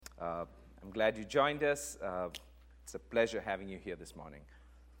I'm glad you joined us. It's a pleasure having you here this morning.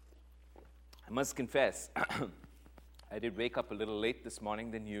 I must confess, I did wake up a little late this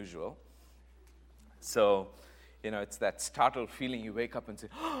morning than usual. So, it's that startled feeling. You wake up and say,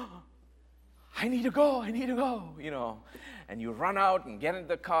 oh, I need to go, and you run out and get into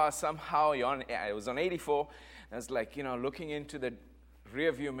the car somehow. I was on 84, and I was like, looking into the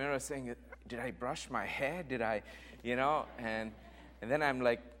rearview mirror saying, did I brush my hair? Did I, and then I'm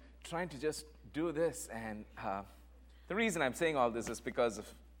like trying to just do this. And the reason I'm saying all this is because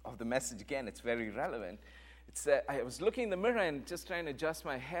of the message. Again, it's very relevant. It's I was looking in the mirror and just trying to adjust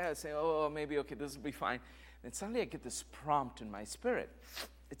my hair, saying, oh, maybe, okay, this will be fine. And suddenly I get this prompt in my spirit.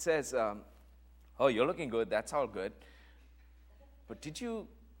 It says, oh, you're looking good, that's all good. But did you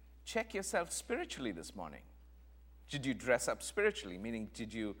check yourself spiritually this morning? Did you dress up spiritually? Meaning,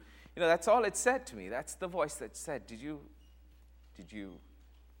 did you, that's all it said to me. That's the voice that said, did you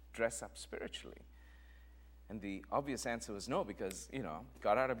dress up spiritually? And the obvious answer was no, because,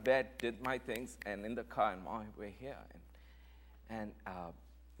 got out of bed, did my things, and in the car, and on my way here. And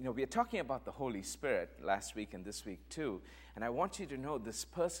we are talking about the Holy Spirit last week and this week too. And I want you to know this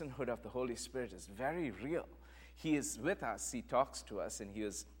personhood of the Holy Spirit is very real. He is with us, he talks to us, and he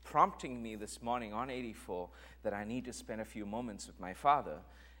was prompting me this morning on 84 that I need to spend a few moments with my Father.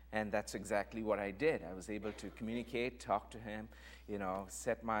 And that's exactly what I did. I was able to communicate, talk to him,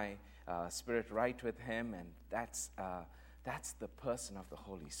 set my spirit right with him, and that's the person of the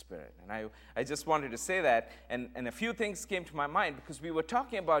Holy Spirit. And I just wanted to say that, and a few things came to my mind, because we were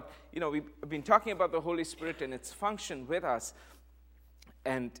talking about, we've been talking about the Holy Spirit and its function with us,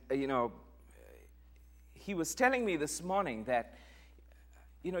 and, he was telling me this morning that,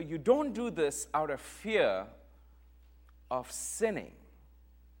 you don't do this out of fear of sinning.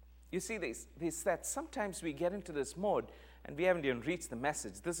 You see, they said sometimes we get into this mode, and we haven't even reached the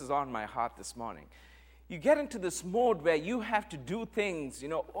message. This is on my heart this morning. You get into this mode where you have to do things,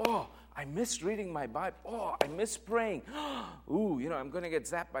 oh, I miss reading my Bible. Oh, I miss praying. Ooh, I'm going to get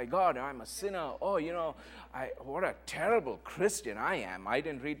zapped by God. I'm a sinner. Oh, what a terrible Christian I am. I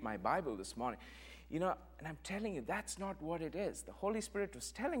didn't read my Bible this morning. And I'm telling you, that's not what it is. The Holy Spirit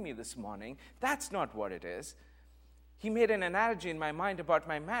was telling me this morning, that's not what it is. He made an analogy in my mind about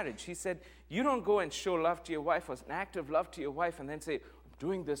my marriage. He said, you don't go and show love to your wife, or an act of love to your wife, and then say, I'm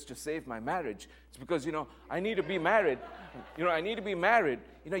doing this to save my marriage. It's because, I need to be married. I need to be married.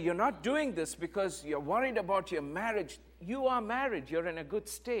 You're not doing this because you're worried about your marriage. You are married. You're in a good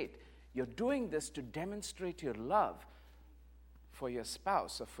state. You're doing this to demonstrate your love for your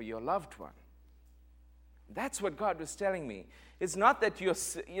spouse or for your loved one. That's what God was telling me. It's not that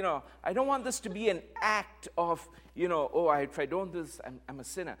I don't want this to be an act of, if I don't do this, I'm a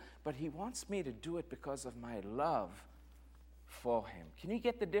sinner. But he wants me to do it because of my love for him. Can you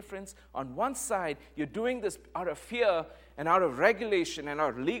get the difference? On one side, you're doing this out of fear and out of regulation and out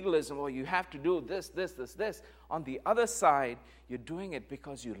of legalism, or you have to do this. On the other side, you're doing it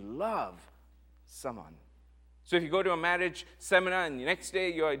because you love someone. So if you go to a marriage seminar and the next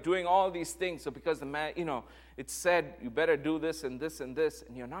day you're doing all these things, so because it's said you better do this and this and this,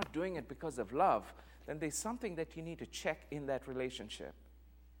 and you're not doing it because of love, then there's something that you need to check in that relationship.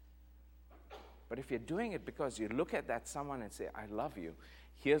 But if you're doing it because you look at that someone and say, I love you,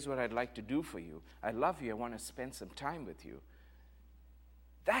 here's what I'd like to do for you, I love you, I want to spend some time with you,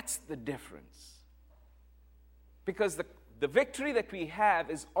 that's the difference. Because the victory that we have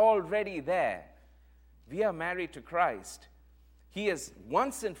is already there. We are married to Christ. He has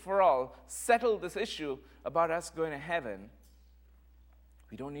once and for all settled this issue about us going to heaven.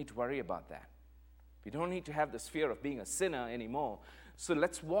 We don't need to worry about that. We don't need to have this fear of being a sinner anymore. So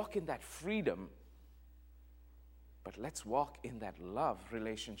let's walk in that freedom, but let's walk in that love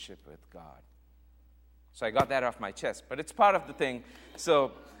relationship with God. So I got that off my chest, but it's part of the thing.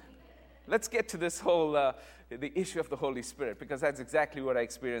 So let's get to this whole the issue of the Holy Spirit, because that's exactly what I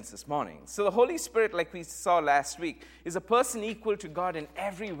experienced this morning. So the Holy Spirit, like we saw last week, is a person equal to God in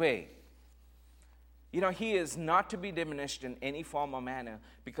every way. He is not to be diminished in any form or manner,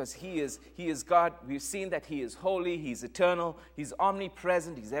 because he is God. We've seen that he is holy, he's eternal, he's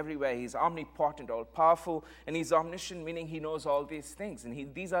omnipresent, he's everywhere, he's omnipotent, all-powerful, and he's omniscient, meaning he knows all these things.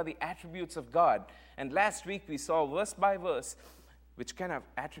 And these are the attributes of God. And last week we saw verse by verse which kind of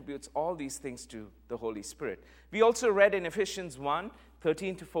attributes all these things to the Holy Spirit. We also read in Ephesians 1,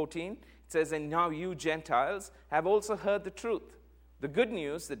 13 to 14, it says, and now you Gentiles have also heard the truth, the good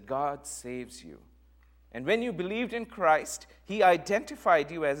news that God saves you. And when you believed in Christ, he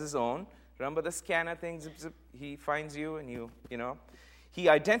identified you as his own. Remember the scanner things? He finds you and He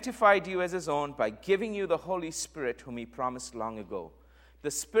identified you as his own by giving you the Holy Spirit whom he promised long ago.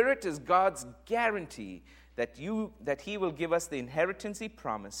 The Spirit is God's guarantee that He will give us the inheritance He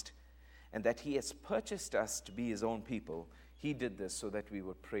promised, and that He has purchased us to be His own people. He did this so that we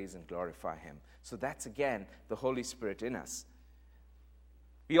would praise and glorify Him. So that's again the Holy Spirit in us.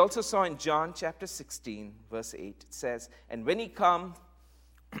 We also saw in John chapter 16, verse 8, it says, and when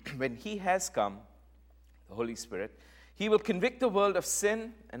He has come, the Holy Spirit, He will convict the world of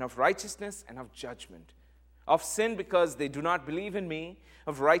sin and of righteousness and of judgment. Of sin because they do not believe in me,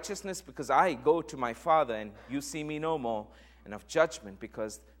 of righteousness because I go to my Father and you see me no more, and of judgment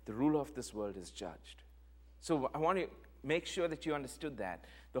because the ruler of this world is judged. So I want to make sure that you understood that.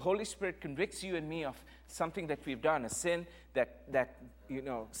 The Holy Spirit convicts you and me of something that we've done, a sin that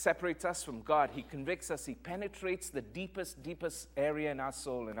separates us from God. He convicts us. He penetrates the deepest area in our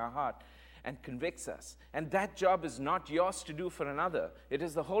soul, in our heart, and convicts us. And that job is not yours to do for another. It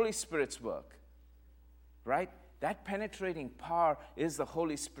is the Holy Spirit's work. Right? That penetrating power is the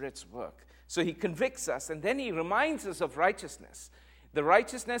Holy Spirit's work. So He convicts us, and then He reminds us of righteousness. The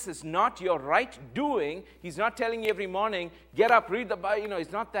righteousness is not your right doing. He's not telling you every morning, get up, read the Bible.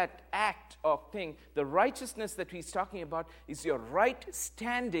 It's not that act or thing. The righteousness that He's talking about is your right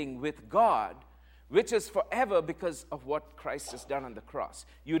standing with God, which is forever because of what Christ has done on the cross.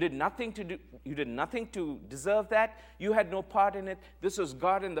 You did nothing to deserve that. You had no part in it. This was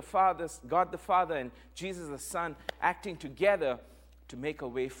God the Father and Jesus the Son acting together to make a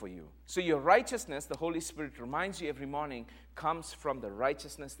way for you. So your righteousness, the Holy Spirit reminds you every morning, comes from the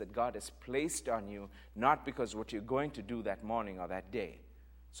righteousness that God has placed on you, not because what you're going to do that morning or that day.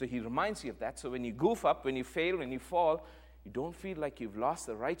 So He reminds you of that. So when you goof up, when you fail, when you fall, you don't feel like you've lost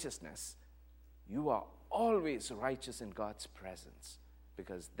the righteousness. You are always righteous in God's presence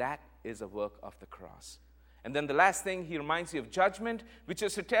because that is a work of the cross. And then the last thing, He reminds you of judgment, which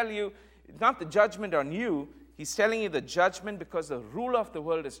is to tell you, not the judgment on you, He's telling you the judgment because the ruler of the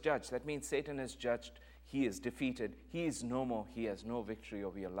world is judged. That means Satan is judged. He is defeated. He is no more. He has no victory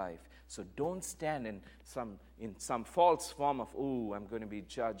over your life. So don't stand in some false form of, I'm going to be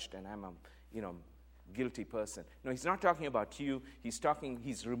judged and I'm a guilty person. No, He's not talking about you.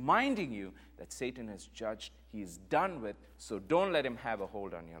 He's reminding you that Satan is judged. He is done with, so don't let him have a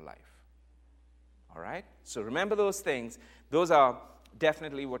hold on your life. All right? So remember those things. Those are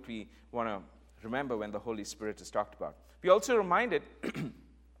definitely what we want to remember when the Holy Spirit is talked about. We also reminded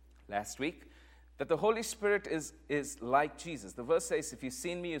last week that the Holy Spirit is like Jesus. The verse says, if you've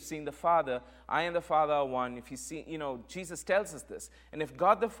seen me, you've seen the Father. I and the Father are one. If you see, Jesus tells us this. And if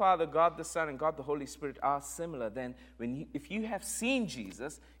God the Father, God the Son, and God the Holy Spirit are similar, then if you have seen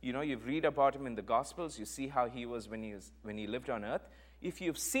Jesus, you've read about Him in the Gospels, you see how He was when He lived on earth. If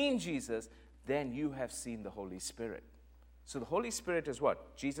you've seen Jesus, then you have seen the Holy Spirit. So the Holy Spirit is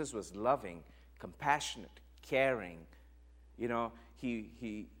what? Jesus was loving, compassionate, caring. He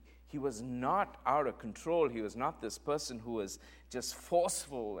was not out of control. He was not this person who was just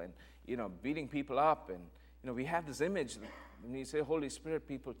forceful and, beating people up. And, we have this image. When you say Holy Spirit,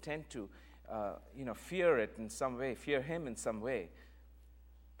 people tend to, fear it in some way, fear Him in some way.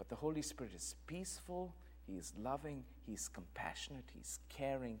 But the Holy Spirit is peaceful. He is loving. He's compassionate. He's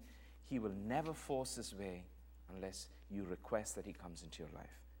caring. He will never force His way unless you request that He comes into your life.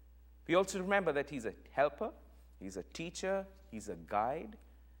 We also remember that He's a helper. He's a teacher. He's a guide.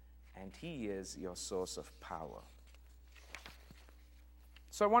 And He is your source of power.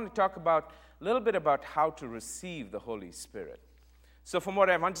 So I want to talk a little bit about how to receive the Holy Spirit. So from what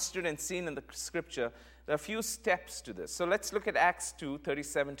I've understood and seen in the Scripture, there are a few steps to this. So let's look at Acts 2,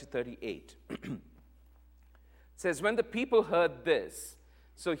 37 to 38. It says, when the people heard this,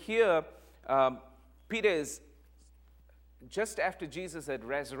 so here Peter is, just after Jesus had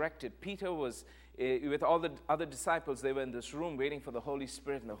resurrected, Peter was with all the other disciples. They were in this room waiting for the Holy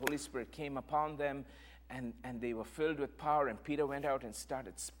Spirit, and the Holy Spirit came upon them, and they were filled with power, and Peter went out and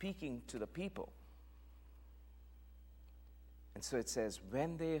started speaking to the people. And so it says,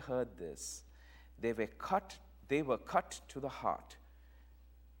 when they heard this, they were cut to the heart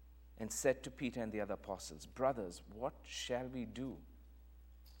and said to Peter and the other apostles, brothers, what shall we do?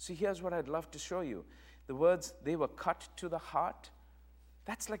 So here's what I'd love to show you. The words, they were cut to the heart,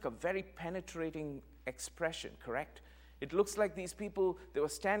 that's like a very penetrating expression, correct? It looks like these people, they were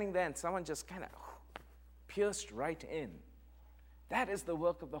standing there and someone just kind of pierced right in. That is the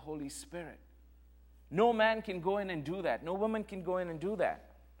work of the Holy Spirit. No man can go in and do that. No woman can go in and do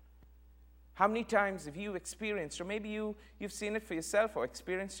that. How many times have you experienced, or maybe you've seen it for yourself or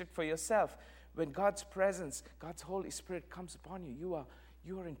experienced it for yourself, when God's presence, God's Holy Spirit comes upon you,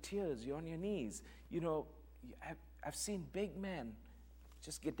 you are in tears, you're on your knees. I've seen big men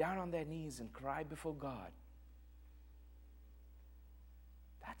just get down on their knees and cry before God.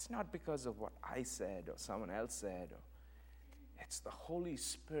 That's not because of what I said or someone else said. It's the Holy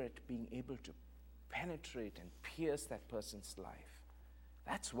Spirit being able to penetrate and pierce that person's life.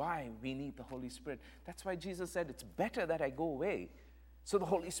 That's why we need the Holy Spirit. That's why Jesus said, it's better that I go away so the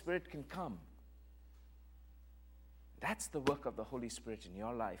Holy Spirit can come. That's the work of the Holy Spirit in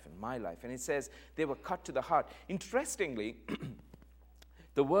your life and my life. And it says they were cut to the heart. Interestingly,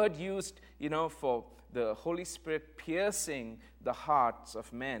 the word used, for the Holy Spirit piercing the hearts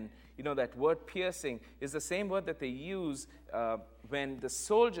of men, that word piercing is the same word that they use when the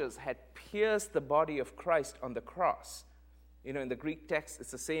soldiers had pierced the body of Christ on the cross. In the Greek text, it's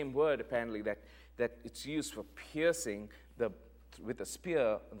the same word, apparently, that it's used for piercing with a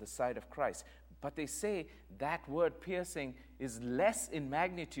spear on the side of Christ. But they say that word piercing is less in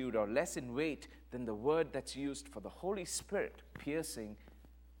magnitude or less in weight than the word that's used for the Holy Spirit piercing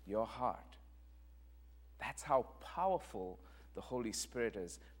your heart. That's how powerful the Holy Spirit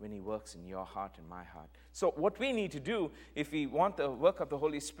is when He works in your heart and my heart. So what we need to do, if we want the work of the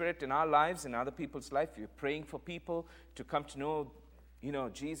Holy Spirit in our lives, in other people's life, we're praying for people to come to know,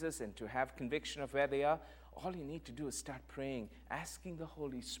 Jesus and to have conviction of where they are, all you need to do is start praying, asking the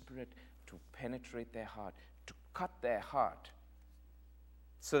Holy Spirit to penetrate their heart, to cut their heart,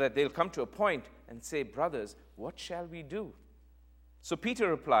 so that they'll come to a point and say, brothers, what shall we do? So Peter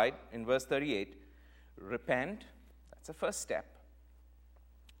replied in verse 38, repent, that's the first step.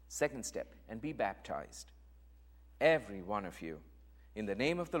 Second step, and be baptized, every one of you, in the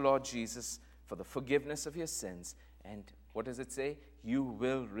name of the Lord Jesus, for the forgiveness of your sins. And what does it say? You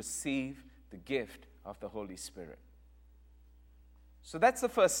will receive the gift of the Holy Spirit. So that's the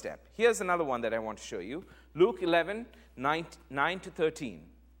first step. Here's another one that I want to show you. Luke 11, 9 to 13.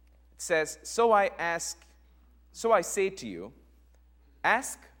 It says, So I say to you,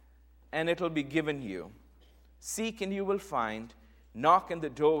 ask, and it will be given you. Seek, and you will find. Knock, and the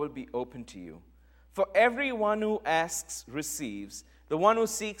door will be opened to you. For everyone who asks receives. The one who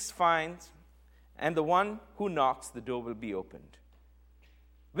seeks finds. And the one who knocks, the door will be opened.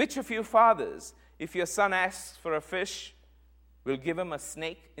 Which of you fathers, if your son asks for a fish, will give him a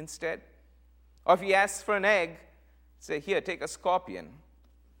snake instead? Or if he asks for an egg, say, here, take a scorpion.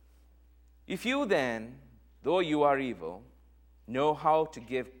 If you then, though you are evil, know how to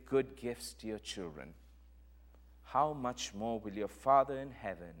give good gifts to your children, how much more will your Father in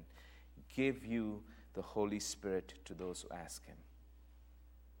heaven give you the Holy Spirit to those who ask Him?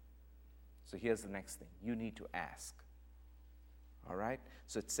 So here's the next thing. You need to ask. All right?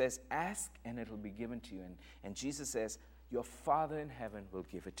 So it says, ask and it will be given to you. And Jesus says, your Father in heaven will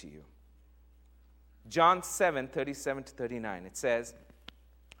give it to you. John 7, 37 to 39, it says,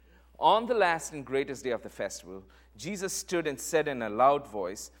 on the last and greatest day of the festival, Jesus stood and said in a loud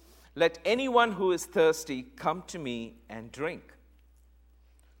voice, let anyone who is thirsty come to me and drink.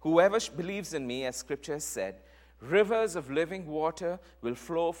 Whoever believes in me, as Scripture has said, rivers of living water will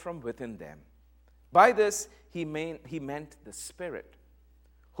flow from within them. By this he meant the Spirit,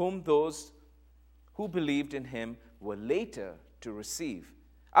 whom those who believed in him were later to receive.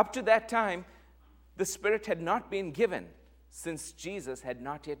 Up to that time, the Spirit had not been given, since Jesus had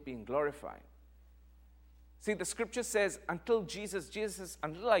not yet been glorified. See, the Scripture says, until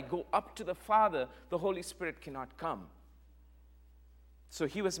I go up to the Father, the Holy Spirit cannot come. So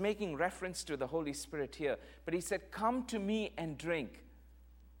he was making reference to the Holy Spirit here. But he said, come to me and drink.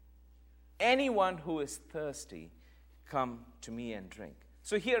 Anyone who is thirsty, come to me and drink.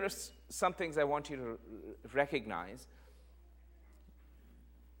 So here are some things I want you to recognize.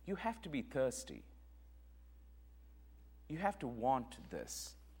 You have to be thirsty. You have to want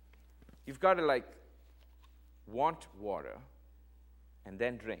this. You've got to want water and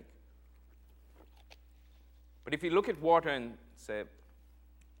then drink. But if you look at water and say,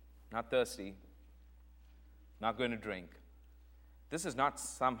 not thirsty, not going to drink, this is not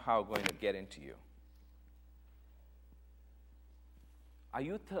somehow going to get into you. Are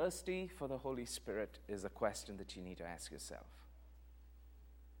you thirsty for the Holy Spirit is a question that you need to ask yourself.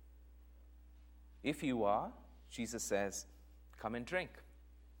 If you are, Jesus says, come and drink.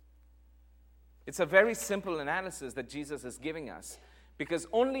 It's a very simple analysis that Jesus is giving us, because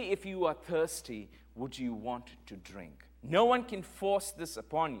only if you are thirsty would you want to drink. No one can force this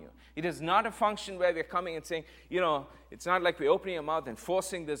upon you. It is not a function where we're coming and saying, it's not like we're opening our mouth and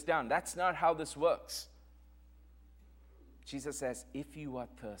forcing this down. That's not how this works. Jesus says, if you are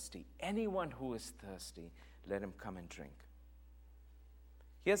thirsty, anyone who is thirsty, let him come and drink.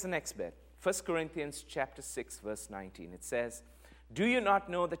 Here's the next bit. 1 Corinthians chapter 6, verse 19. It says, do you not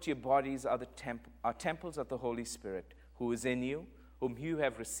know that your bodies are temples of the Holy Spirit, who is in you, whom you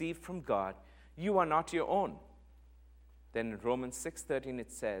have received from God? You are not your own. Then in Romans 6:13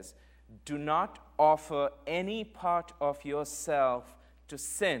 it says, do not offer any part of yourself to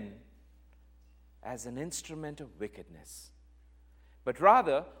sin as an instrument of wickedness, but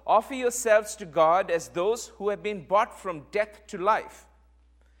rather offer yourselves to God as those who have been bought from death to life,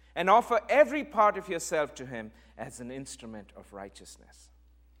 and offer every part of yourself to Him as an instrument of righteousness.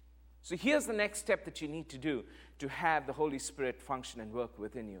 So here's the next step that you need to do to have the Holy Spirit function and work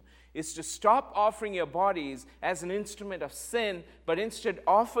within you, is to stop offering your bodies as an instrument of sin, but instead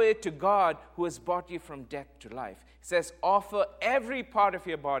offer it to God who has bought you from death to life. He says, offer every part of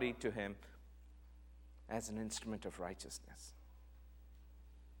your body to Him as an instrument of righteousness.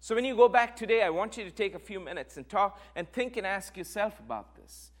 So when you go back today, I want you to take a few minutes and talk and think and ask yourself about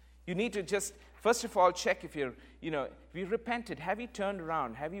this. You need to just, first of all, check if have you repented? Have you turned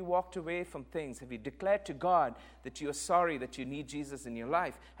around? Have you walked away from things? Have you declared to God that you are sorry that you need Jesus in your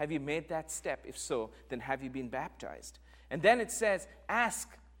life? Have you made that step? If so, then have you been baptized? And then it says, ask,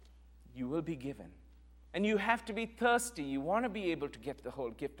 you will be given. And you have to be thirsty. You want to be able to get the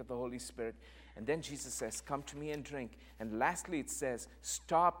whole gift of the Holy Spirit. And then Jesus says, come to me and drink. And lastly, it says,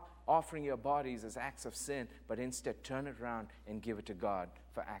 stop offering your bodies as acts of sin, but instead turn it around and give it to God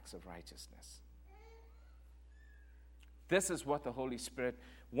for acts of righteousness. This is what the Holy Spirit,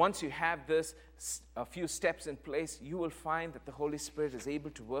 once you have this, a few steps in place, you will find that the Holy Spirit is able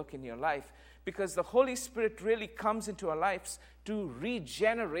to work in your life, because the Holy Spirit really comes into our lives to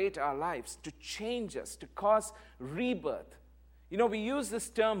regenerate our lives, to change us, to cause rebirth. We use this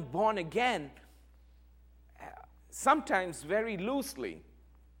term born again sometimes very loosely.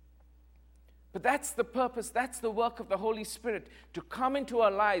 But that's the purpose, that's the work of the Holy Spirit, to come into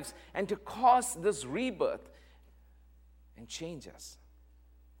our lives and to cause this rebirth and change us.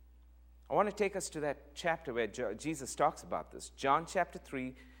 I want to take us to that chapter where Jesus talks about this. John chapter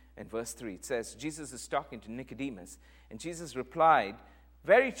 3 and verse 3. It says, Jesus is talking to Nicodemus, and Jesus replied,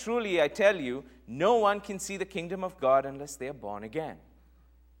 very truly I tell you, no one can see the kingdom of God unless they are born again.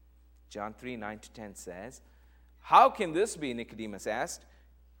 John 3, 9-10 says, how can this be? Nicodemus asked.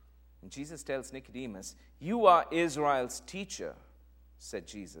 And Jesus tells Nicodemus, you are Israel's teacher, said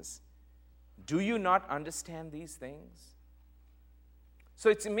Jesus. Do you not understand these things? So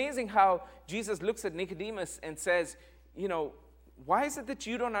it's amazing how Jesus looks at Nicodemus and says, why is it that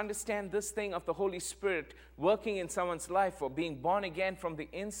you don't understand this thing of the Holy Spirit working in someone's life or being born again from the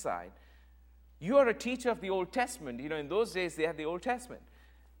inside? You are a teacher of the Old Testament. In those days they had the Old Testament.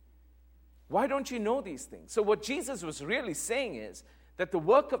 Why don't you know these things? So what Jesus was really saying is that the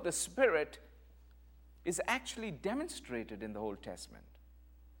work of the Spirit is actually demonstrated in the Old Testament.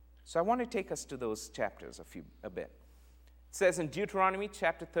 So I want to take us to those chapters a bit. It says in Deuteronomy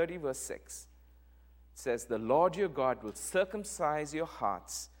chapter 30, verse 6, it says, the Lord your God will circumcise your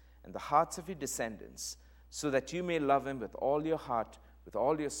hearts and the hearts of your descendants, so that you may love Him with all your heart, with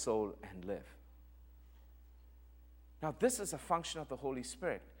all your soul, and live. Now, this is a function of the Holy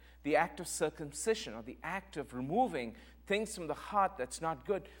Spirit. The act of circumcision, or the act of removing things from the heart that's not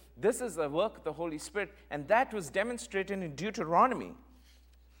good. This is the work of the Holy Spirit, and that was demonstrated in Deuteronomy.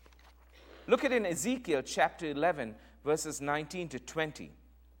 Look at it in Ezekiel chapter 11, verses 19-20. It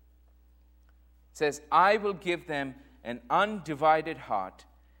says, I will give them an undivided heart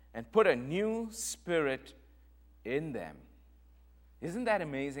and put a new spirit in them. Isn't that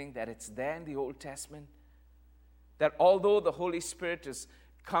amazing that it's there in the Old Testament? That although the Holy Spirit has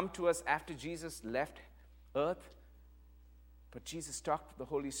come to us after Jesus left earth, but Jesus talked to the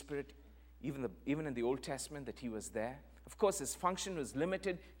Holy Spirit even in the Old Testament that He was there. Of course, His function was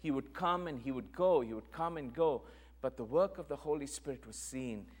limited. He would come and He would go. He would come and go. But the work of the Holy Spirit was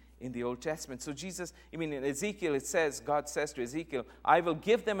seen in the Old Testament. So in Ezekiel, it says, God says to Ezekiel, I will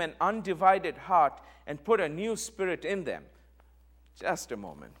give them an undivided heart and put a new spirit in them. Just a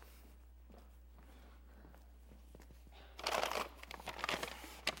moment.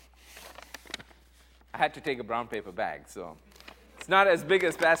 I had to take a brown paper bag, so it's not as big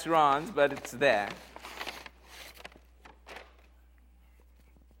as Pastor Ron's, but it's there.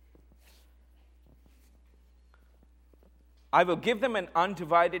 I will give them an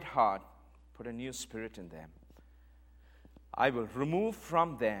undivided heart, put a new spirit in them. I will remove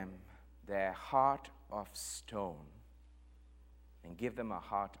from them their heart of stone and give them a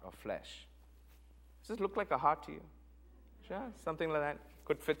heart of flesh. Does this look like a heart to you? Sure, something like that.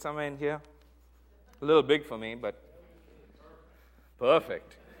 Could fit somewhere in here. A little big for me, but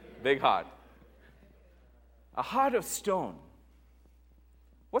perfect. Big heart. A heart of stone.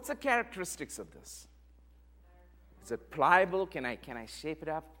 What's the characteristics of this? Is it pliable? Can I shape it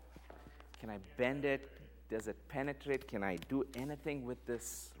up? Can I bend it? Does it penetrate? Can I do anything with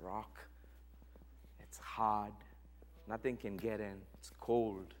this rock? It's hard. Nothing can get in. It's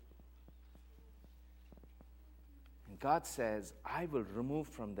cold. And God says, I will remove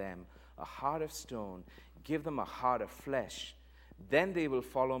from them a heart of stone, give them a heart of flesh. Then they will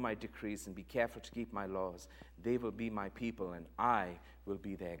follow my decrees and be careful to keep my laws. They will be my people, and I will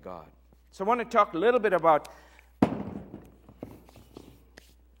be their God. So I want to talk a little bit about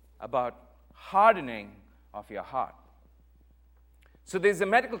hardening of your heart. So there's a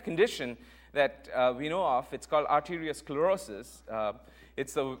medical condition that we know of. It's called arteriosclerosis.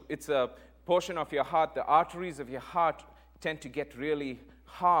 It's a portion of your heart. The arteries of your heart tend to get really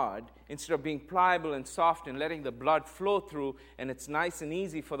hard instead of being pliable and soft and letting the blood flow through, and it's nice and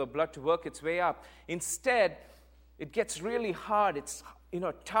easy for the blood to work its way up. Instead, it gets really hard. It's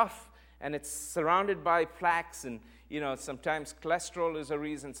tough, and it's surrounded by plaques, and sometimes cholesterol is a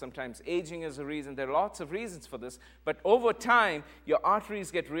reason, sometimes aging is a reason. There are lots of reasons for this, but over time, your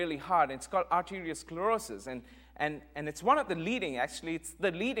arteries get really hard, and it's called arteriosclerosis, and it's one of the leading, actually, it's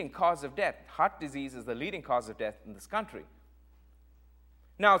the leading cause of death. Heart disease is the leading cause of death in this country.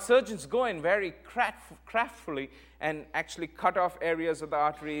 Now, surgeons go in very craftfully and actually cut off areas of the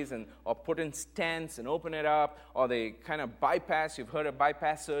arteries or put in stents and open it up, or they kind of bypass. You've heard of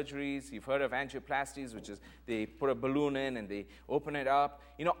bypass surgeries. You've heard of angioplasties, which is they put a balloon in and they open it up.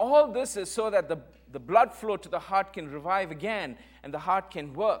 All this is so that the blood flow to the heart can revive again and the heart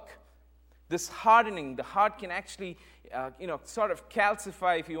can work. This hardening, the heart can actually, sort of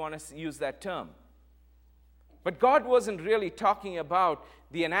calcify, if you want to use that term. But God wasn't really talking about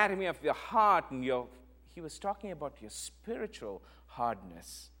the anatomy of your heart He was talking about your spiritual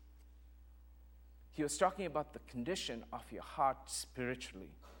hardness. He was talking about the condition of your heart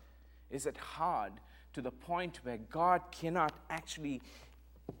spiritually. Is it hard to the point where God cannot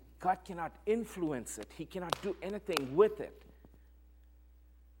influence it? He cannot do anything with it.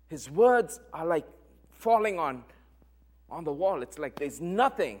 His words are like falling on the wall. It's like there's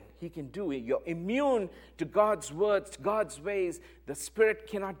nothing He can do. You're immune to God's words, to God's ways. The Spirit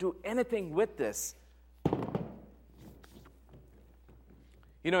cannot do anything with this.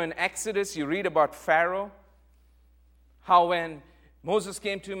 In Exodus, you read about Pharaoh, how when Moses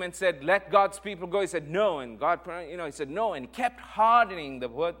came to him and said, let God's people go, he said no, and God, he said no, and he kept hardening the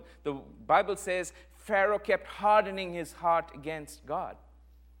word. The Bible says Pharaoh kept hardening his heart against God.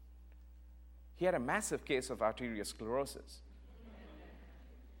 He had a massive case of arteriosclerosis.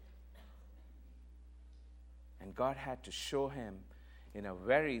 And God had to show him in a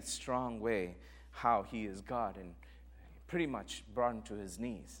very strong way how He is God, and pretty much brought him to his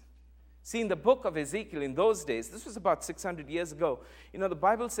knees. See, in the book of Ezekiel, in those days, this was about 600 years ago, the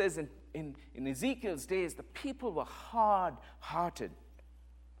Bible says in Ezekiel's days, the people were hard-hearted.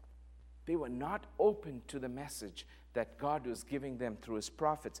 They were not open to the message that God was giving them through His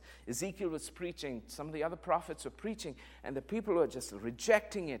prophets. Ezekiel was preaching, some of the other prophets were preaching, and the people were just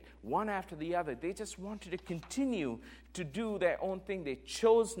rejecting it one after the other. They just wanted to continue to do their own thing. They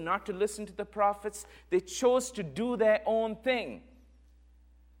chose not to listen to the prophets. They chose to do their own thing.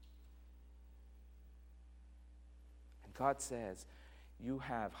 And God says, you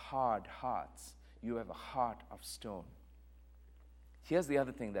have hard hearts. You have a heart of stone. Here's the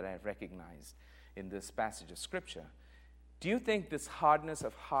other thing that I have recognized in this passage of Scripture. Do you think this hardness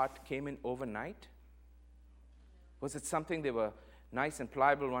of heart came in overnight? Was it something they were nice and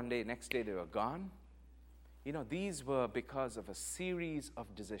pliable one day, next day they were gone? These were because of a series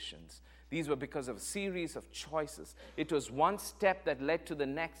of decisions. These were because of a series of choices. It was one step that led to the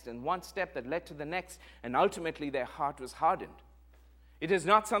next, and one step that led to the next, and ultimately their heart was hardened. It is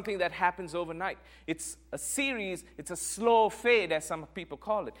not something that happens overnight. It's a series, it's a slow fade, as some people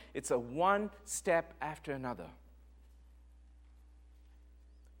call it. It's a one step after another.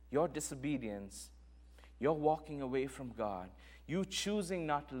 Your disobedience, your walking away from God, you choosing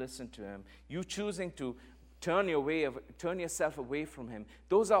not to listen to Him, you choosing to turn yourself away from Him,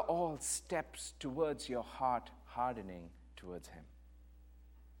 those are all steps towards your heart hardening towards Him.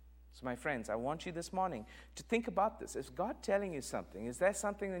 So my friends, I want you this morning to think about this. Is God telling you something? Is there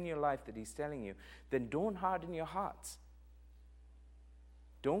something in your life that He's telling you? Then don't harden your hearts.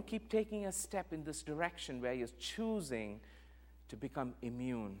 Don't keep taking a step in this direction where you're choosing to become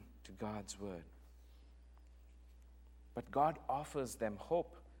immune to God's word. But God offers them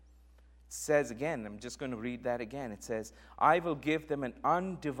hope. It says again, I'm just going to read that again. It says, I will give them an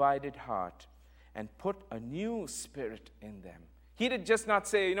undivided heart and put a new spirit in them. He did just not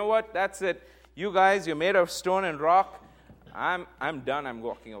say, you know what, that's it. You guys, you're made of stone and rock. I'm done, I'm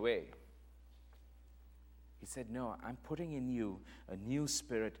walking away. He said, no, I'm putting in you a new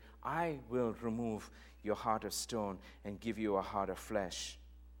spirit. I will remove your heart of stone and give you a heart of flesh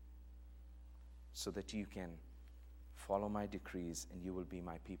so that you can Follow my decrees, and you will be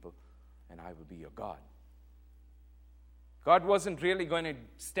my people, and I will be your God. God wasn't really going to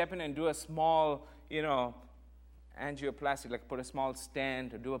step in and do a small, angioplasty, like put a small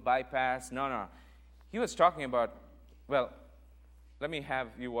stent or do a bypass. No. He was talking about, well, let me have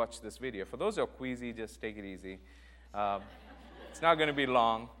you watch this video. For those who are queasy, just take it easy. It's not going to be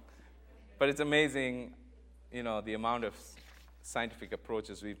long, but it's amazing, the amount of scientific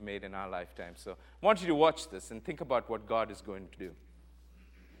approaches we've made in our lifetime. So I want you to watch this and think about what God is going to do.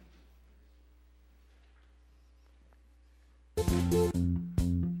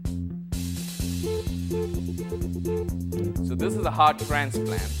 So this is a heart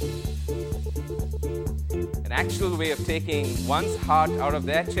transplant. An actual way of taking one's heart out of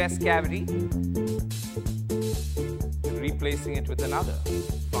their chest cavity and replacing it with another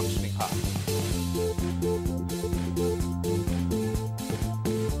functioning heart.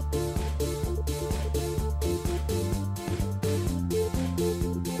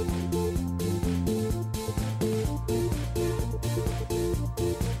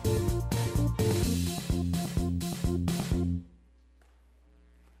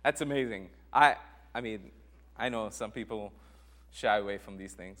 That's amazing. I mean, I know some people shy away from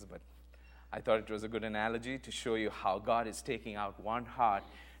these things, but I thought it was a good analogy to show you how God is taking out one heart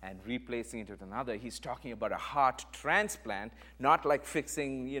and replacing it with another. He's talking about a heart transplant, not like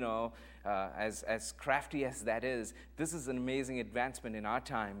fixing, as crafty as that is. This is an amazing advancement in our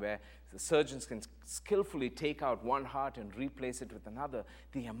time where the surgeons can skillfully take out one heart and replace it with another.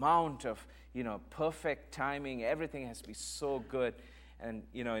 The amount of, perfect timing, everything has to be so good. And,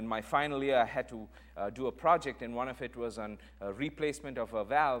 in my final year, I had to do a project, and one of it was on replacement of a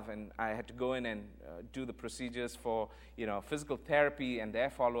valve, and I had to go in and do the procedures for, physical therapy and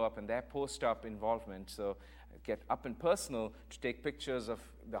their follow-up and their post-op involvement. So I get up and personal to take pictures of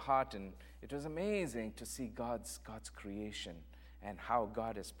the heart, and it was amazing to see God's creation and how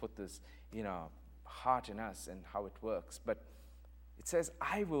God has put this, heart in us and how it works. But it says,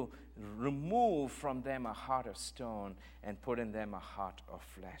 I will remove from them a heart of stone and put in them a heart of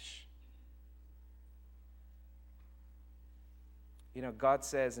flesh. God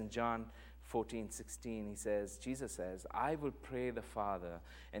says in John 14:16, Jesus says, I will pray the Father,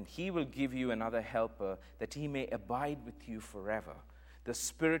 and he will give you another helper, that he may abide with you forever. The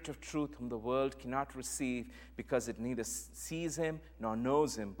Spirit of truth, whom the world cannot receive, because it neither sees him nor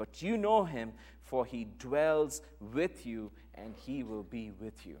knows him. But you know him, for he dwells with you, and he will be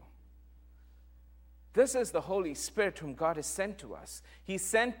with you. This is the Holy Spirit whom God has sent to us. He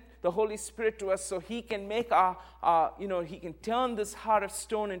sent the Holy Spirit to us so he can make he can turn this heart of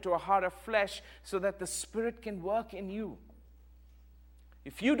stone into a heart of flesh so that the Spirit can work in you.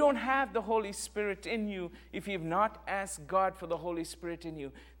 If you don't have the Holy Spirit in you, if you've not asked God for the Holy Spirit in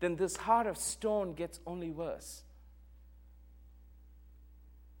you, then this heart of stone gets only worse.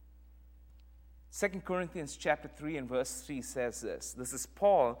 2 Corinthians chapter 3 and verse 3 says this. This is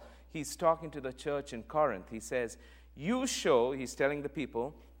Paul. He's talking to the church in Corinth. He says, you show, he's telling the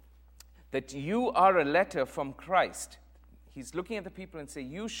people, that you are a letter from Christ. He's looking at the people and saying,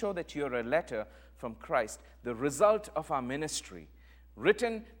 you show that you're a letter from Christ, the result of our ministry,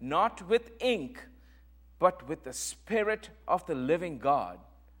 written not with ink, but with the Spirit of the living God,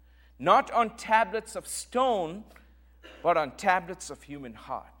 not on tablets of stone, but on tablets of human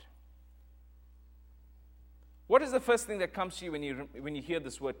heart. What is the first thing that comes to you when you hear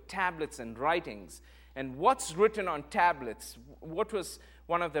this word tablets and writings? And what's written on tablets? What was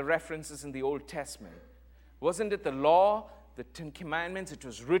one of the references in the Old Testament? Wasn't it the law, the Ten Commandments? It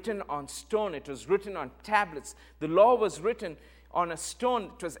was written on stone. It was written on tablets. The law was written on a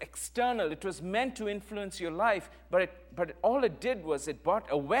stone. It was external. It was meant to influence your life. But all it did was it brought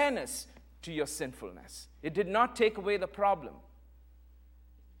awareness to your sinfulness. It did not take away the problem.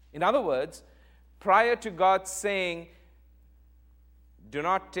 In other words, prior to God saying, do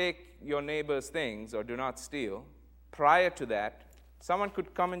not take your neighbor's things or do not steal, prior to that, someone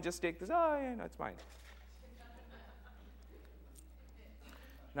could come and just take this. Oh, yeah, no, it's mine.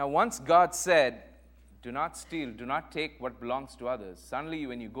 Now, once God said, do not steal, do not take what belongs to others, suddenly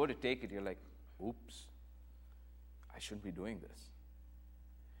when you go to take it, you're like, oops, I shouldn't be doing this.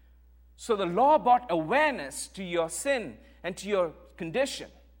 So the law brought awareness to your sin and to your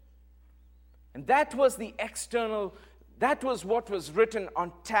condition. And that was the external, that was what was written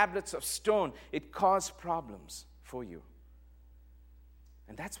on tablets of stone. It caused problems for you.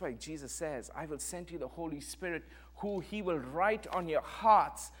 And that's why Jesus says, I will send you the Holy Spirit, who he will write on your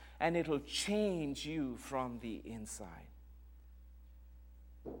hearts, and it will change you from the inside.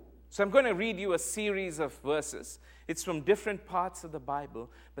 So I'm going to read you a series of verses. It's from different parts of the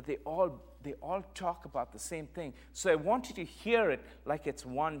Bible, but they all they all talk about the same thing. So I want you to hear it like it's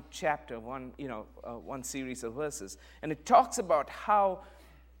one chapter, one series of verses. And it talks about how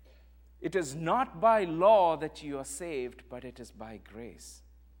it is not by law that you are saved, but it is by grace.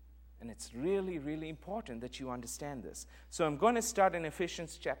 And it's really, really important that you understand this. So I'm going to start in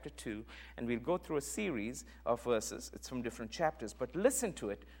Ephesians chapter 2, and we'll go through a series of verses. It's from different chapters, but listen to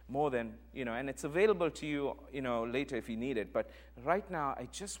it more than, and it's available to you, later if you need it. But right now, I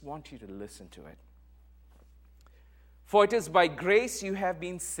just want you to listen to it. For it is by grace you have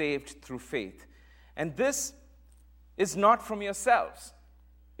been saved through faith. And this is not from yourselves.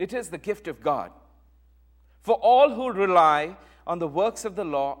 It is the gift of God. For all who rely on the works of the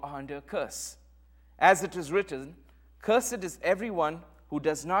law are under a curse. As it is written, cursed is everyone who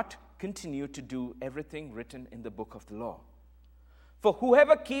does not continue to do everything written in the book of the law. For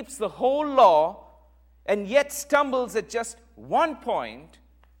whoever keeps the whole law and yet stumbles at just one point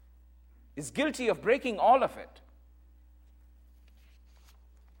is guilty of breaking all of it.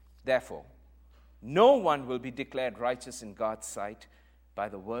 Therefore, no one will be declared righteous in God's sight by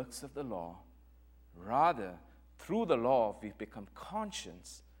the works of the law. Rather, through the law, we've become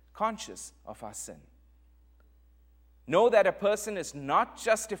conscious of our sin. Know that a person is not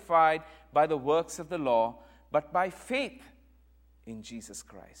justified by the works of the law, but by faith in Jesus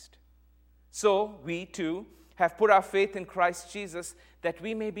Christ. So we too have put our faith in Christ Jesus, that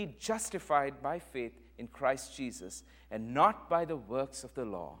we may be justified by faith in Christ Jesus, and not by the works of the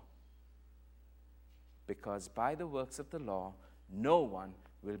law. Because by the works of the law, no one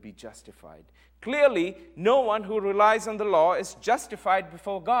will be justified. Clearly, no one who relies on the law is justified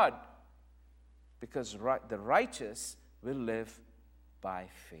before God, because the righteous will live by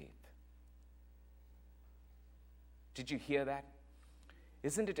faith. Did you hear that?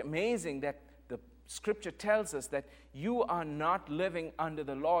 Isn't it amazing that the Scripture tells us that you are not living under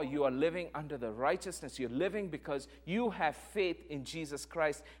the law, you are living under the righteousness. You're living because you have faith in Jesus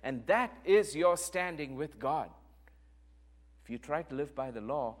Christ, and that is your standing with God. If you try to live by the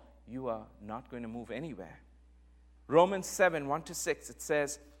law, you are not going to move anywhere. Romans 7, 1-6, it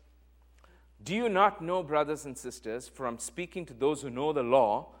says, "Do you not know, brothers and sisters, from speaking to those who know the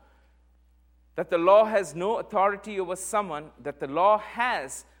law, that the law has no authority over someone, that the law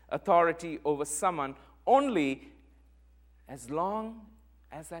has authority over someone only as long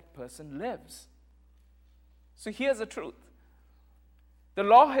as that person lives?" So here's the truth. The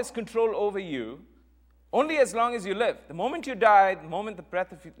law has control over you only as long as you live. The moment you die, the moment the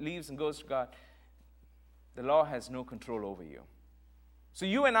breath of you leaves and goes to God, the law has no control over you. So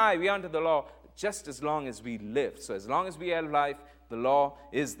you and I, we are under the law just as long as we live. So as long as we have life, the law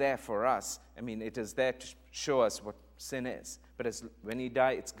is there for us. I mean, it is there to show us what sin is. But when you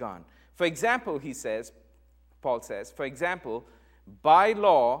die, it's gone. For example, Paul says, for example, by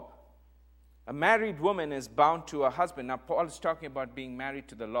law, a married woman is bound to her husband. Now, Paul is talking about being married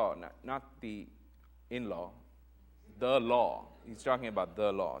to the law, not the in-law, the law. He's talking about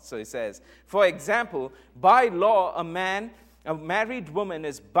the law. So he says, for example, by law, a married woman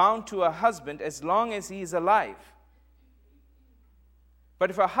is bound to her husband as long as he is alive. But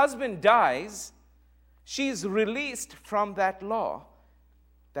if her husband dies, she is released from that law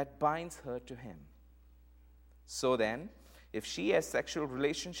that binds her to him. So then, if she has sexual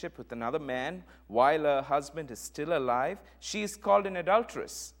relationship with another man while her husband is still alive, she is called an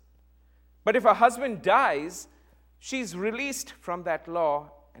adulteress. But if her husband dies, she is released from that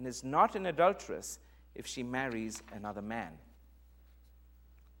law and is not an adulteress if she marries another man.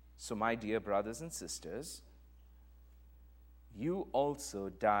 So, my dear brothers and sisters, you also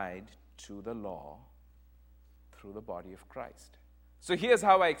died to the law through the body of Christ. So here's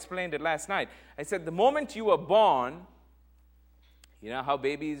how I explained it last night. I said the moment you were born, you know how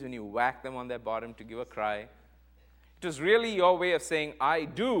babies, when you whack them on their bottom to give a cry, it was really your way of saying, I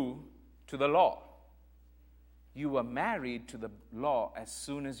do to the law. You were married to the law as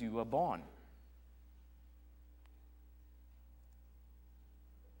soon as you were born.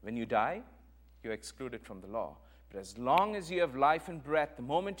 When you die, you're excluded from the law. But as long as you have life and breath, the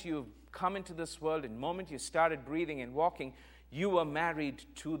moment you come into this world, and the moment you started breathing and walking, you were married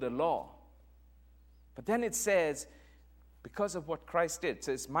to the law. But then it says, because of what Christ did, it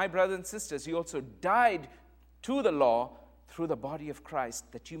says, my brothers and sisters, you also died to the law through the body of Christ,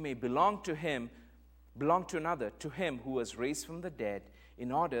 that you may belong to another, to him who was raised from the dead,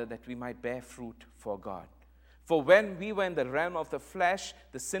 in order that we might bear fruit for God. For when we were in the realm of the flesh,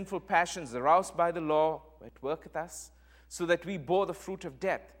 the sinful passions aroused by the law were at work with us, so that we bore the fruit of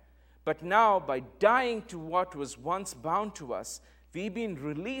death. But now, by dying to what was once bound to us, we've been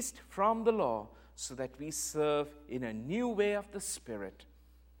released from the law, so that we serve in a new way of the Spirit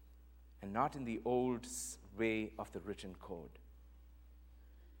and not in the old way of the written code.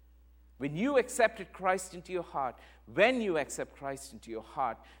 When you accepted Christ into your heart, when you accept Christ into your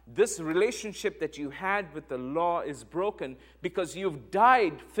heart, this relationship that you had with the law is broken because you've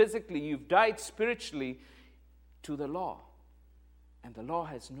died physically, you've died spiritually to the law. And the law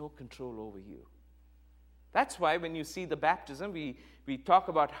has no control over you. That's why when you see the baptism, we talk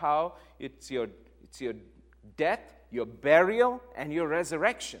about how it's your death, your burial, and your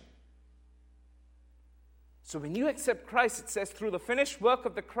resurrection. So when you accept Christ, it says through the finished work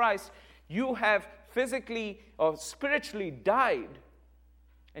of the Christ, you have physically or spiritually died.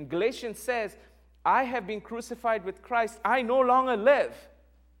 And Galatians says, I have been crucified with Christ. I no longer live.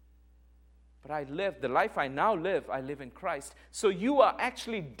 But I live, the life I now live, I live in Christ. So you are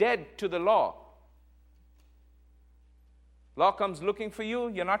actually dead to the law. Law comes looking for you,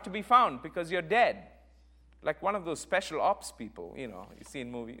 you're not to be found because you're dead. Like one of those special ops people, you see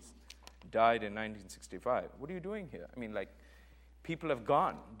in movies. Died in 1965. What are you doing here? I mean, like, people have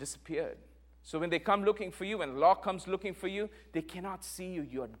gone, disappeared. So when they come looking for you, when law comes looking for you, they cannot see you.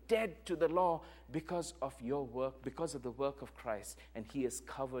 You're dead to the law because of your work, because of the work of Christ. And He has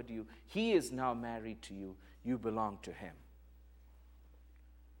covered you. He is now married to you. You belong to Him.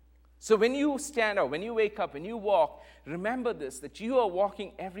 So when you stand up, when you wake up, when you walk, remember this, that you are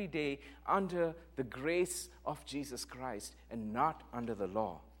walking every day under the grace of Jesus Christ and not under the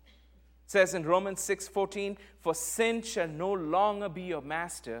law. It says in Romans 6:14, for sin shall no longer be your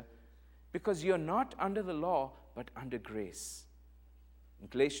master, because you're not under the law, but under grace. In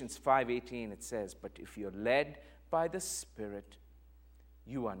Galatians 5:18 it says, but if you're led by the Spirit,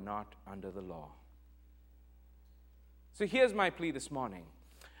 you are not under the law. So here's my plea this morning.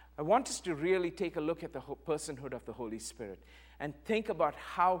 I want us to really take a look at the personhood of the Holy Spirit and think about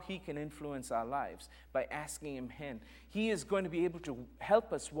how He can influence our lives by asking Him in. He is going to be able to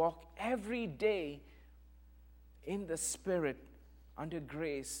help us walk every day in the Spirit, under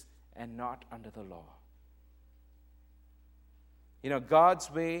grace, and not under the law.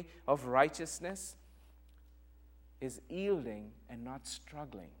 God's way of righteousness is yielding and not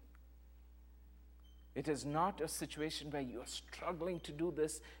struggling. It is not a situation where you're struggling to do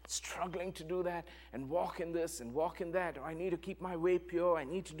this, struggling to do that, and walk in this and walk in that. Or I need to keep my way pure, I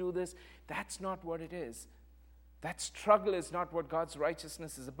need to do this. That's not what it is. That struggle is not what God's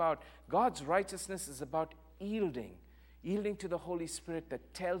righteousness is about. God's righteousness is about yielding to the Holy Spirit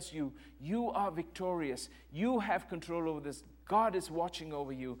that tells you, you are victorious. You have control over this. God is watching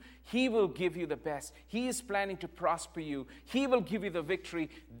over you. He will give you the best. He is planning to prosper you. He will give you the victory.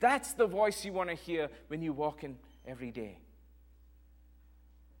 That's the voice you want to hear when you walk in every day.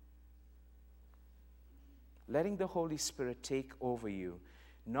 Letting the Holy Spirit take over you,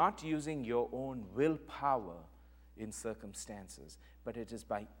 not using your own willpower in circumstances, but it is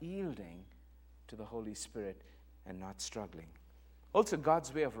by yielding to the Holy Spirit and not struggling. Also,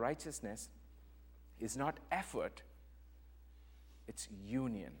 God's way of righteousness is not effort, it's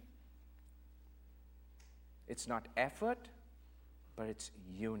union. It's not effort, but it's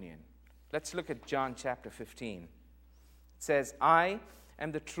union. Let's look at John chapter 15. It says, I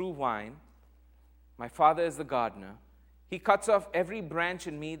am the true vine, my Father is the gardener. He cuts off every branch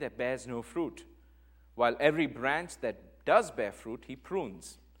in me that bears no fruit, while every branch that does bear fruit, He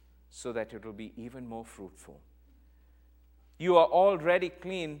prunes, so that it will be even more fruitful. You are already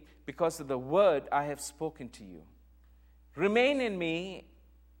clean because of the word I have spoken to you. Remain in me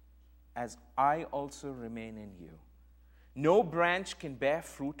as I also remain in you. No branch can bear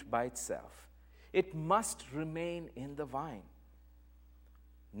fruit by itself. It must remain in the vine.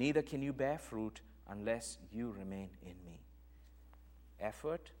 Neither can you bear fruit unless you remain in me.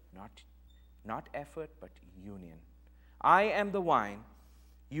 Effort, not effort, but union. I am the vine,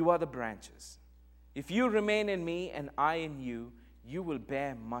 you are the branches. If you remain in me and I in you, you will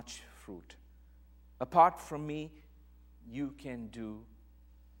bear much fruit. Apart from me, you can do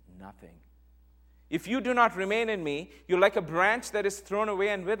nothing. If you do not remain in me, you're like a branch that is thrown away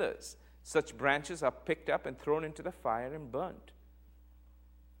and withers. Such branches are picked up and thrown into the fire and burnt.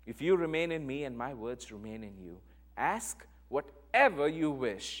 If you remain in me and my words remain in you, ask whatever you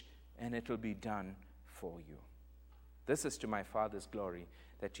wish, and it will be done for you. This is to my Father's glory,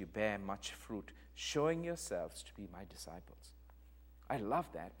 that you bear much fruit, showing yourselves to be my disciples. I love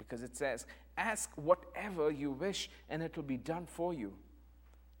that because it says, ask whatever you wish, and it will be done for you.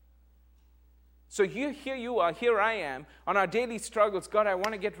 So here you are, here I am, on our daily struggles. God, I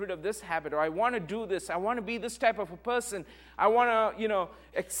want to get rid of this habit, or I want to do this. I want to be this type of a person. I want to,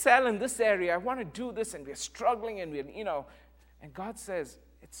 excel in this area. I want to do this, and we're struggling, and and God says,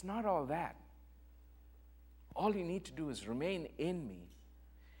 it's not all that. All you need to do is remain in me.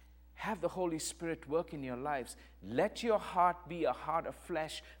 have the Holy Spirit work in your lives. Let your heart be a heart of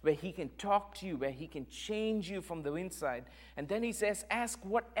flesh where He can talk to you, where He can change you from the inside. And then He says, ask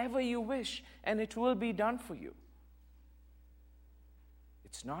whatever you wish, and it will be done for you.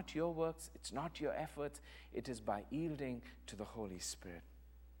 It's not your works, it's not your efforts, it is by yielding to the Holy Spirit.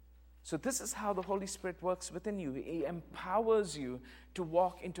 So this is how the Holy Spirit works within you. He empowers you to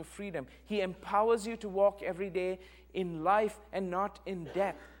walk into freedom. He empowers you to walk every day in life and not in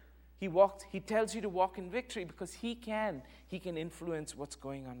death. He tells you to walk in victory because He can influence what's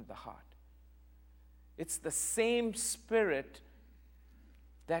going on in the heart. It's the same Spirit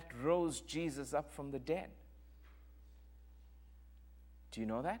that rose Jesus up from the dead. Do you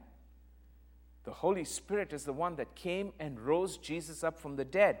know that? The Holy Spirit is the one that came and rose Jesus up from the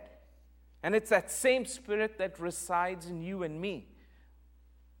dead. And it's that same Spirit that resides in you and me.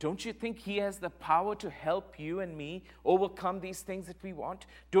 Don't you think He has the power to help you and me overcome these things that we want?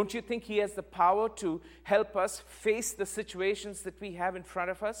 Don't you think He has the power to help us face the situations that we have in front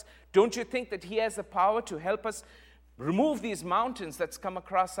of us? Don't you think that He has the power to help us remove these mountains that's come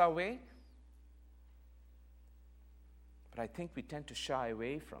across our way? But I think we tend to shy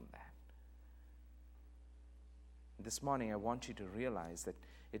away from that. This morning, I want you to realize that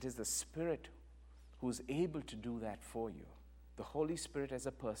it is the Spirit who's able to do that for you. The Holy Spirit as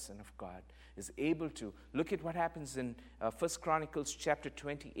a person of God is able to. Look at what happens in 1 Chronicles chapter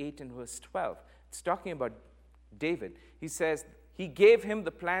 28 and verse 12. It's talking about David. He says, He gave him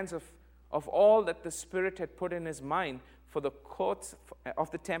the plans of all that the Spirit had put in his mind for the courts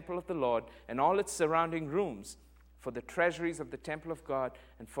of the temple of the Lord and all its surrounding rooms, for the treasuries of the temple of God,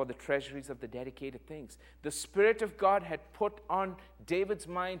 and for the treasuries of the dedicated things. The Spirit of God had put on David's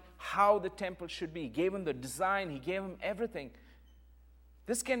mind how the temple should be. He gave him the design. He gave him everything.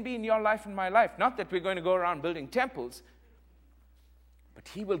 This can be in your life and my life. Not that we're going to go around building temples, but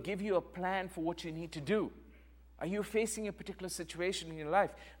He will give you a plan for what you need to do. Are you facing a particular situation in your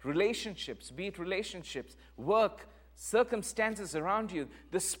life? Relationships, be it relationships, work, circumstances around you,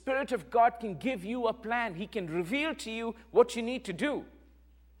 the Spirit of God can give you a plan. He can reveal to you what you need to do.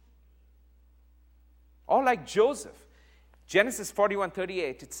 Or like Joseph, Genesis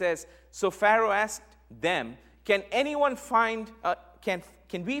 41:38, it says, so Pharaoh asked them, can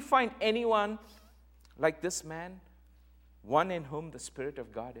we find anyone like this man, one in whom the Spirit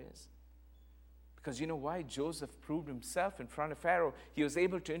of God is? Because you know why? Joseph proved himself in front of Pharaoh. He was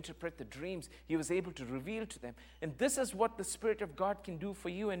able to interpret the dreams. He was able to reveal to them. And this is what the Spirit of God can do for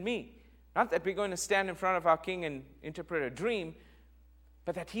you and me. Not that we're going to stand in front of our king and interpret a dream,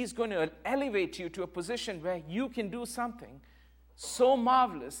 but that He's going to elevate you to a position where you can do something so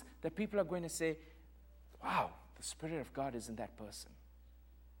marvelous that people are going to say, wow, the Spirit of God is in that person.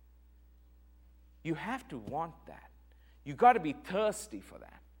 You have to want that. You got to be thirsty for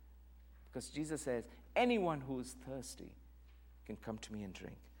that. Because Jesus says, anyone who is thirsty can come to me and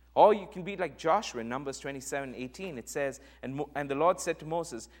drink. Or you can be like Joshua in Numbers 27:18. It says, and the Lord said to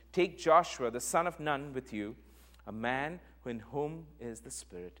Moses, take Joshua, the son of Nun, with you, a man in whom is the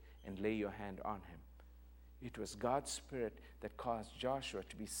Spirit, and lay your hand on him. It was God's Spirit that caused Joshua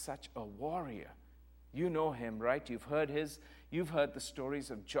to be such a warrior. You know him, right? You've heard the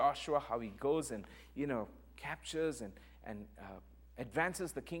stories of Joshua, how he goes and, captures and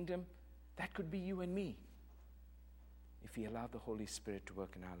advances the kingdom. That could be you and me if we allow the Holy Spirit to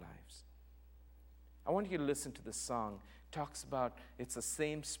work in our lives. I want you to listen to the song. It talks about it's the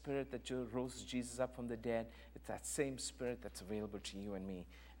same Spirit that rose Jesus up from the dead. It's that same Spirit that's available to you and me.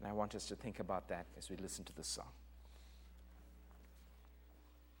 And I want us to think about that as we listen to the song.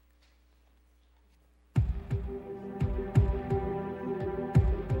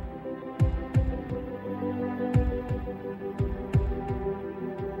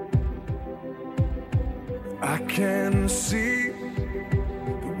 I can see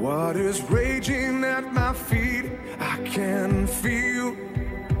the waters raging at my feet. I can feel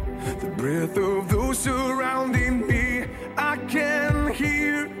the breath of those surrounding me. I can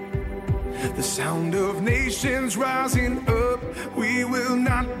hear the sound of nations rising up. We will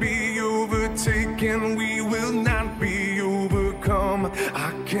not be overtaken. We will not be overcome.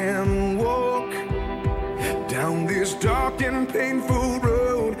 I can walk down this dark and painful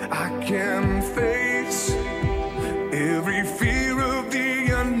road. I can face every fear of the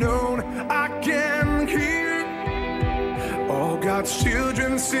unknown. I can hear all God's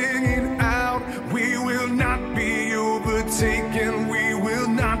children singing out. We will not be overtaken. We will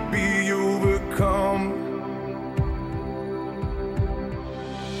not be overcome.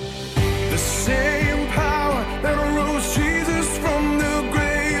 The same power that rose Jesus from the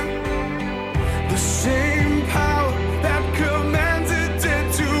grave, the same power that commanded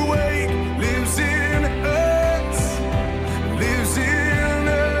dead to wait,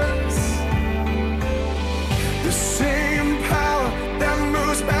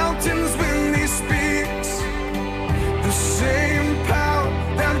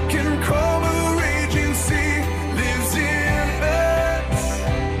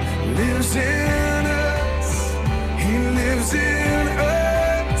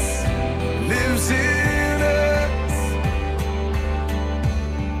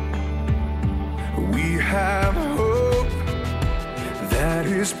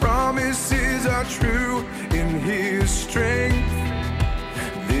 His promises are true in His strength.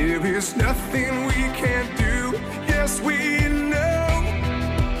 There is nothing we can't do. Yes, we know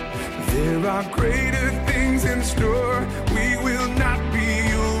there are greater things in store. We will not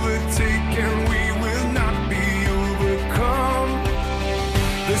be overtaken. We will not be overcome.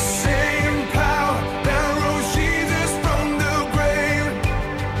 The same power that rose Jesus from the grave,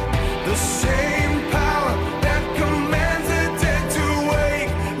 the same power that commands the dead to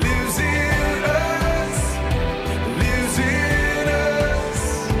wake, lives in us, lives in us.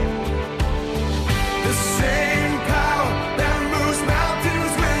 The same power that moves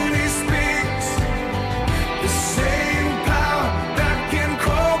mountains when He speaks, the same power that can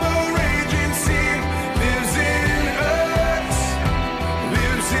calm a raging sea, lives in us,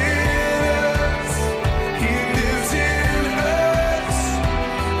 lives in us. He lives in us,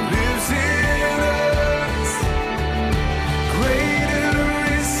 lives in us. Greater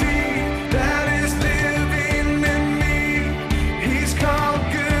is He that is living in me. He's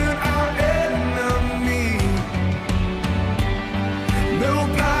conquered our enemy. No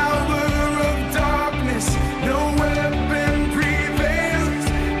power of darkness, no weapon prevails.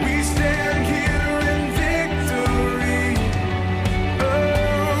 We stand here in victory.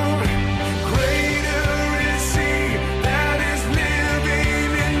 Oh, greater is He that is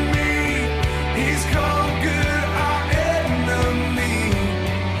living in me. He's conquered our enemy.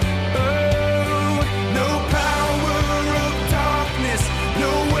 Oh, no power of darkness,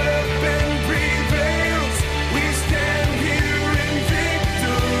 no weapon prevails. We stand here in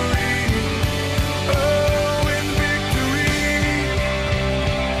victory. Oh, in victory.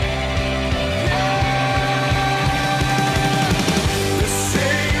 The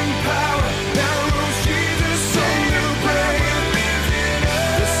same power that rose Jesus from the grave,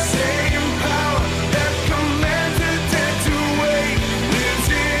 the same power that commands the dead to wake, lives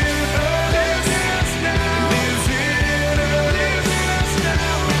in us, lives in us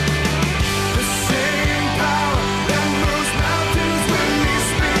now. The same power that moves mountains when He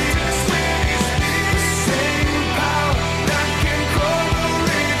speaks, the same power that can calm a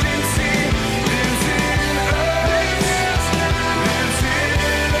raging sea, lives in us, lives in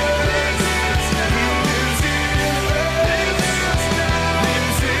us.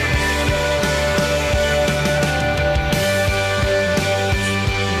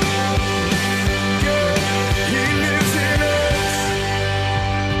 He lives in us.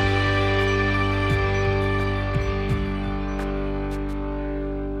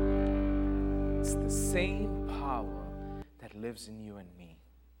 It's the same power that lives in you and me.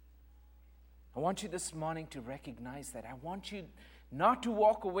 I want you this morning to recognize that. I want you not to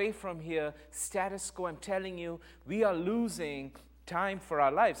walk away from here status quo. I'm telling you, we are losing time for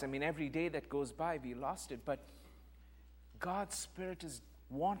our lives. I mean, every day that goes by, we lost it. But God's Spirit is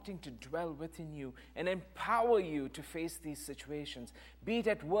wanting to dwell within you and empower you to face these situations. Be it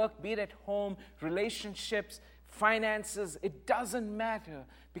at work, be it at home, relationships, finances, it doesn't matter,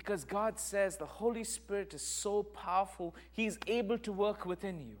 because God says the Holy Spirit is so powerful, He's able to work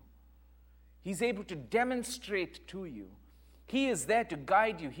within you. He's able to demonstrate to you. He is there to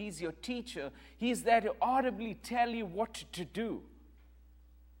guide you. He's your teacher. He's there to audibly tell you what to do.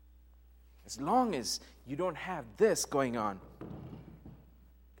 As long as you don't have this going on,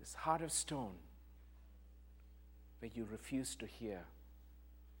 this heart of stone, where you refuse to hear,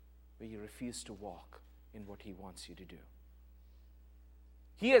 where you refuse to walk in what He wants you to do.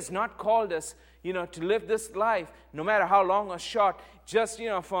 He has not called us, to live this life, no matter how long or short, just,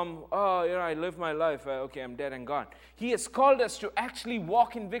 from, I live my life, okay, I'm dead and gone. He has called us to actually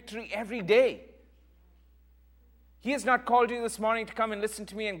walk in victory every day. He has not called you this morning to come and listen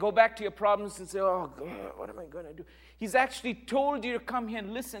to me and go back to your problems and say, oh, God, what am I going to do? He's actually told you to come here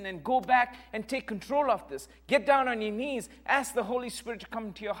and listen and go back and take control of this. Get down on your knees, ask the Holy Spirit to come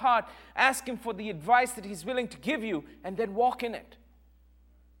into your heart, ask Him for the advice that He's willing to give you, and then walk in it.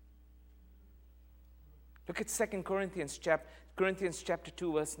 Look at 2 Corinthians chapter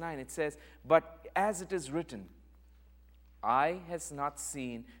 2, verse 9. It says, but as it is written, eye has not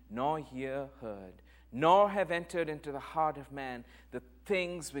seen, nor ear heard, nor have entered into the heart of man the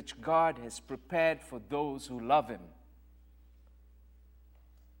things which God has prepared for those who love Him.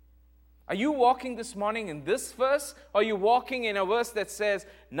 Are you walking this morning in this verse? Or are you walking in a verse that says,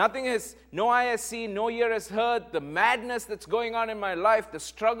 no eye has seen, no ear has heard, the madness that's going on in my life, the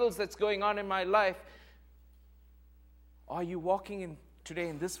struggles that's going on in my life? Or are you walking today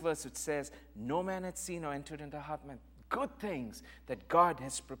in this verse which says, no man had seen or entered into the heart of man, good things that God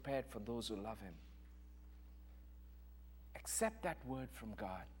has prepared for those who love Him? Accept that word from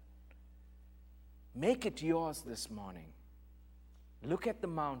God. Make it yours this morning. Look at the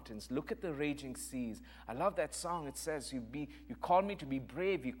mountains. Look at the raging seas. I love that song. It says, you call me to be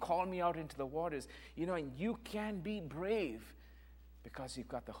brave. You call me out into the waters. And you can be brave because you've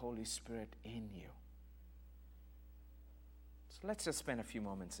got the Holy Spirit in you. So let's just spend a few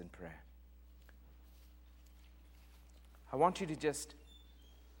moments in prayer. I want you to just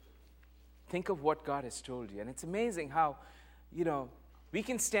think of what God has told you. And it's amazing how, we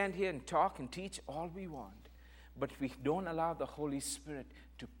can stand here and talk and teach all we want. But if we don't allow the Holy Spirit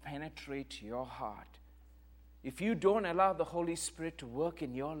to penetrate your heart, if you don't allow the Holy Spirit to work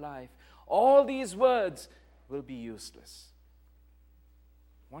in your life, all these words will be useless.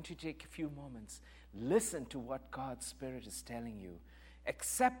 I want you to take a few moments. Listen to what God's Spirit is telling you.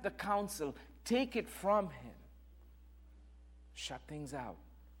 Accept the counsel. Take it from Him. Shut things out.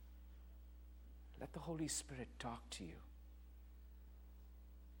 Let the Holy Spirit talk to you.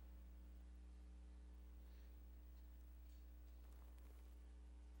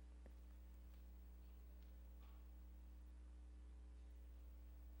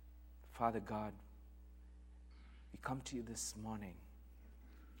 Father God, we come to you this morning,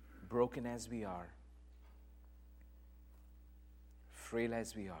 broken as we are, frail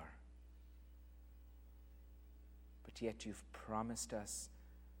as we are, but yet you've promised us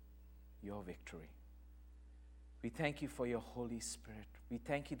your victory. We thank you for your Holy Spirit. We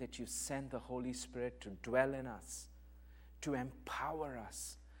thank you that you sent the Holy Spirit to dwell in us, to empower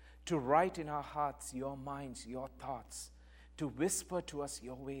us, to write in our hearts your minds, your thoughts, to whisper to us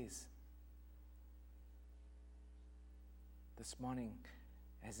your ways. This morning,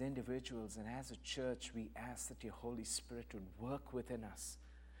 as individuals and as a church, we ask that your Holy Spirit would work within us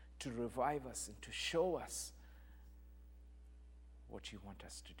to revive us and to show us what you want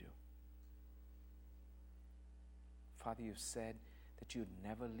us to do. Father, you've said that you'd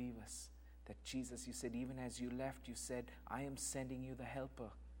never leave us. That Jesus, you said, even as you left, you said, I am sending you the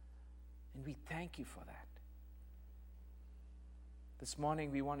helper. And we thank you for that. This morning,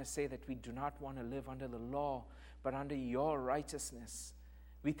 we want to say that we do not want to live under the law, but under your righteousness.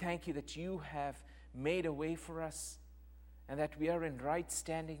 We thank you that you have made a way for us and that we are in right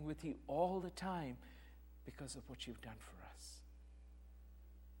standing with you all the time because of what you've done for us.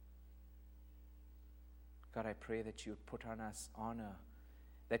 God, I pray that you'd put on us honor,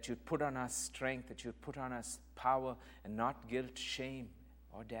 that you'd put on us strength, that you'd put on us power and not guilt, shame,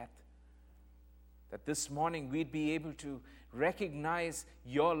 or death. That this morning we'd be able to recognize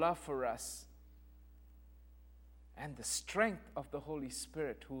your love for us and the strength of the Holy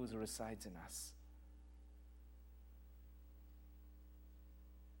Spirit who resides in us.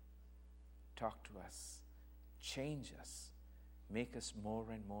 Talk to us, change us, make us more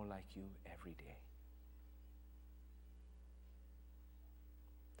and more like you every day.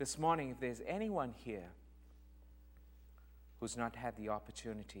 This morning, if there's anyone here who's not had the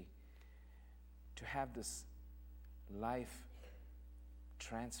opportunity to have this life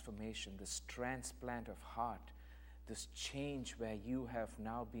transformation, this transplant of heart, this change where you have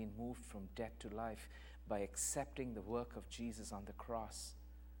now been moved from death to life by accepting the work of Jesus on the cross.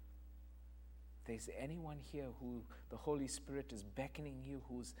 If there's anyone here who the Holy Spirit is beckoning you,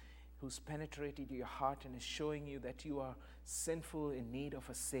 who's penetrated your heart and is showing you that you are sinful in need of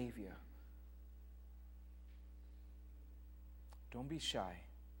a Savior, don't be shy.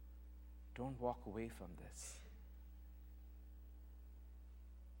 Don't walk away from this.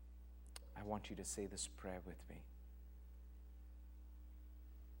 I want you to say this prayer with me.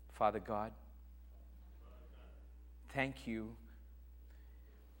 Father God, thank you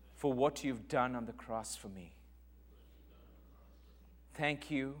for what you've done on the cross for me.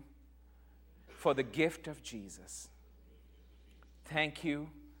 Thank you for the gift of Jesus. Thank you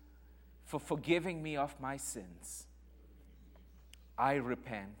for forgiving me of my sins. I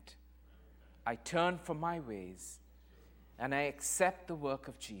repent. I turn from my ways and I accept the work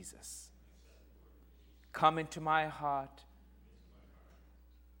of Jesus. Come into my heart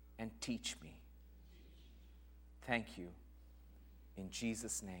and teach me. Thank you. In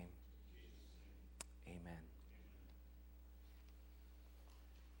Jesus' name, amen.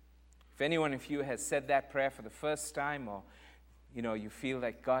 If anyone of you has said that prayer for the first time, or you feel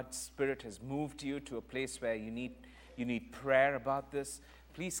like God's Spirit has moved you to a place where you need prayer about this,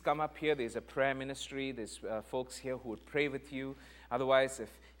 please come up here. There's a prayer ministry. There's folks here who would pray with you. Otherwise, if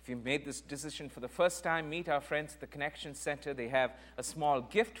you made this decision for the first time, meet our friends at the Connection Center. They have a small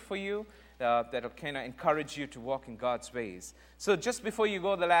gift for you that'll kind of encourage you to walk in God's ways. So just before you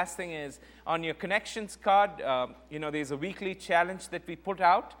go, the last thing is, on your Connections card, there's a weekly challenge that we put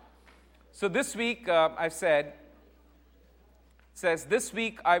out. So this week, I've said, this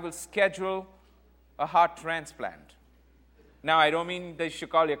week I will schedule a heart transplant. Now, I don't mean that you should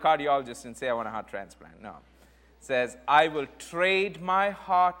call your cardiologist and say, I want a heart transplant. No. It says, I will trade my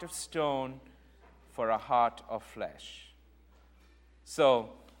heart of stone for a heart of flesh. So,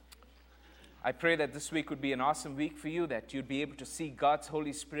 I pray that this week would be an awesome week for you, that you'd be able to see God's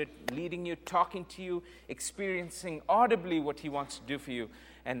Holy Spirit leading you, talking to you, experiencing audibly what He wants to do for you.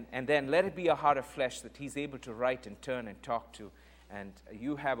 And then let it be a heart of flesh that He's able to write and turn and talk to. And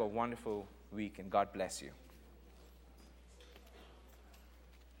you have a wonderful week, and God bless you.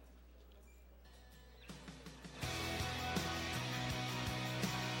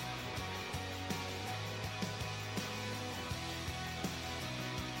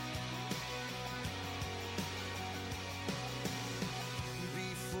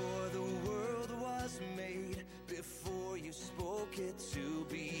 To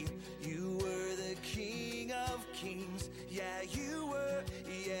be, you were the King of Kings.